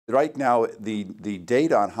Right now, the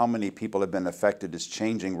data on how many people have been affected is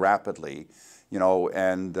changing rapidly,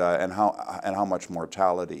 and how much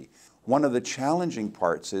mortality. One of the challenging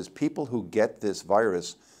parts is people who get this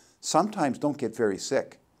virus sometimes don't get very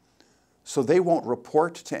sick. So they won't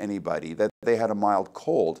report to anybody that they had a mild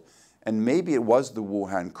cold, and maybe it was the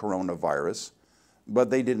Wuhan coronavirus, but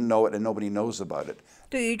they didn't know it and nobody knows about it.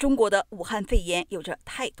 对于中国的武汉肺炎有着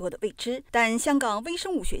太多的未知，但香港微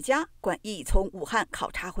生物学家管轶从武汉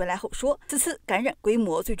考察回来后说，此次感染规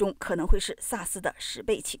模最终可能会是萨斯的10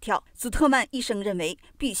倍起跳。祖特曼医生认为，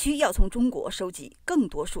必须要从中国收集更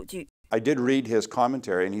多数据。I did read his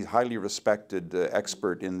commentary, and he's a highly respected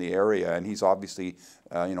expert in the area, and he's obviously,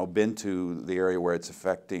 been to the area where it's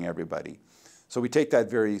affecting everybody. So we take that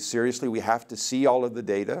very seriously. We have to see all of the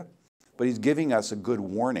data, but he's giving us a good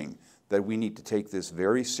warning that we need to take this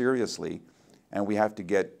very seriously, and we have to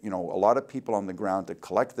get, a lot of people on the ground to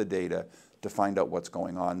collect the data to find out what's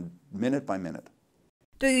going on minute by minute.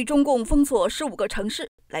 对于中共封锁15个城市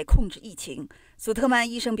来控制疫情，祖特曼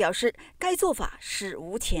医生表示，该做法史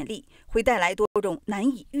无前例，会带来多种难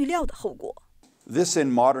以预料的后果。This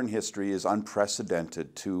in modern history is unprecedented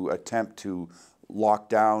to attempt to lock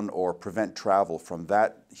down or prevent travel from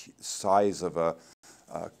that size of a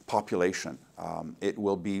population.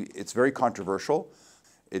 It's very controversial.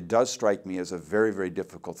 It does strike me as a very, very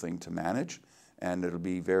difficult thing to manage, and it'll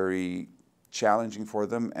be very challenging for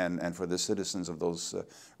them and for the citizens of those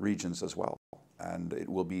regions as well. And it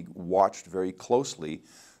will be watched very closely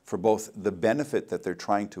for both the benefit that they're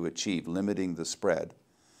trying to achieve, limiting the spread,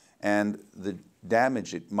 and the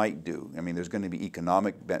damage it might do. I mean, there's going to be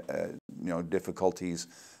economic difficulties.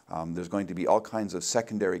 There's going to be all kinds of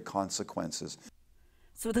secondary consequences.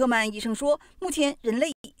 祖特曼医生说，目前人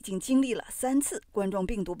类已经经历了3次冠状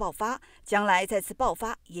病毒爆发，将来再次爆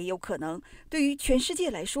发也有可能。对于全世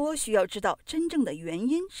界来说，需要知道真正的原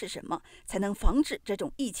因是什么，才能防止这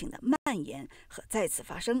种疫情的蔓延和再次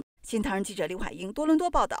发生。新唐人记者刘海英多伦多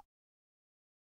报道。